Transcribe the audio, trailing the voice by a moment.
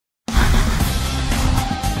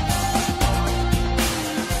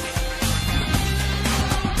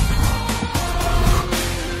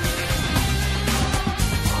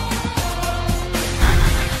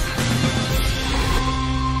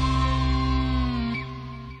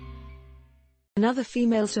Another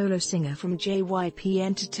female solo singer from JYP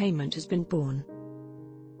Entertainment has been born.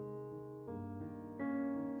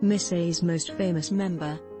 Miss A's most famous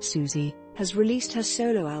member, Suzy, has released her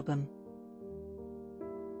solo album.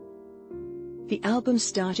 The album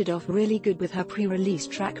started off really good with her pre-release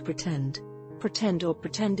track Pretend. Pretend or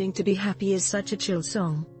Pretending to be Happy is such a chill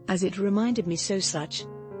song, as it reminded me so such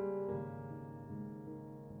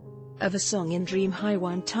of a song in Dream High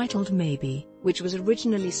One titled Maybe, which was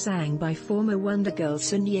originally sang by former Wonder Girl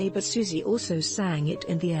Suzy, but Suzy also sang it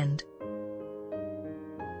in the end.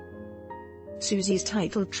 Suzy's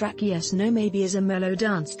title track Yes No Maybe is a mellow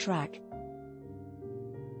dance track.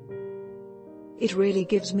 It really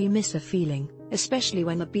gives me Miss A feeling, especially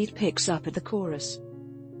when the beat picks up at the chorus.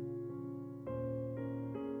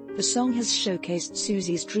 The song has showcased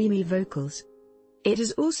Suzy's dreamy vocals. It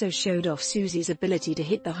has also showed off Suzy's ability to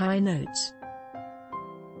hit the high notes.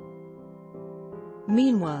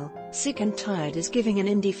 Meanwhile, Sick and Tired is giving an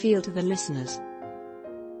indie feel to the listeners.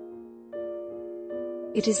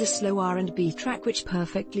 It is a slow R&B track which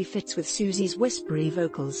perfectly fits with Suzy's whispery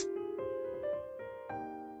vocals.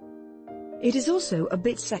 It is also a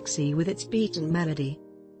bit sexy with its beat and melody.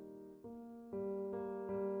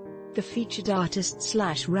 The featured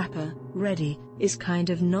artist/rapper, Ready, is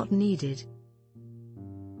kind of not needed.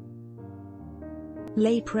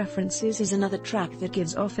 Lay Preferences is another track that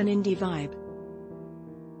gives off an indie vibe.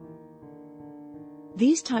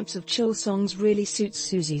 These types of chill songs really suit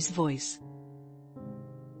Suzy's voice.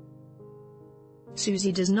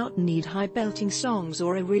 Suzy does not need high-belting songs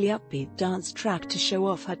or a really upbeat dance track to show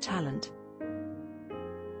off her talent.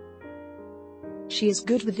 She is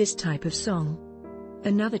good with this type of song.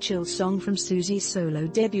 Another chill song from Suzy's solo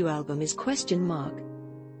debut album is Question Mark.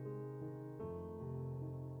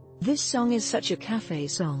 This song is such a cafe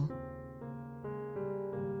song.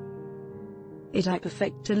 It is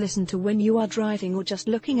perfect to listen to when you are driving or just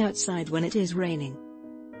looking outside when it is raining.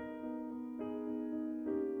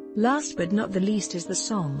 Last but not the least is the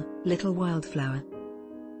song, Little Wildflower.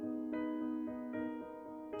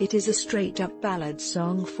 It is a straight-up ballad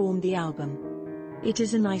song from the album. It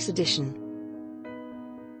is a nice addition.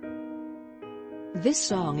 This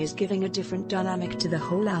song is giving a different dynamic to the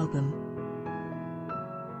whole album.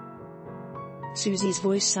 Suzy's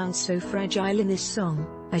voice sounds so fragile in this song,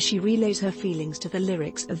 as she relays her feelings to the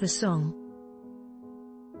lyrics of the song.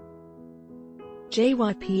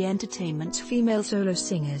 JYP Entertainment's female solo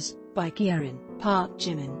singers, by Kyerin, Park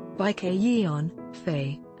Jimin, by Yeon,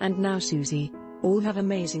 Faye, and now Suzy, all have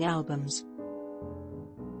amazing albums.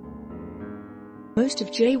 Most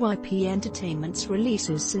of JYP Entertainment's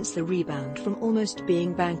releases since the rebound from almost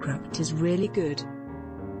being bankrupt is really good.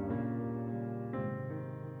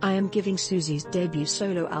 I am giving Suzy's debut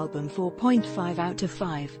solo album 4.5 out of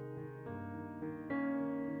 5.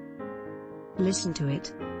 Listen to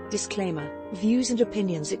it. Disclaimer: views and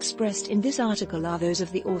opinions expressed in this article are those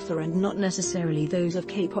of the author and not necessarily those of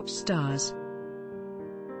K-pop stars.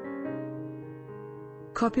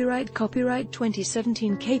 Copyright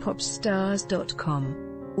 2017 kpopstars.com.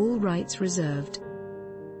 All rights reserved.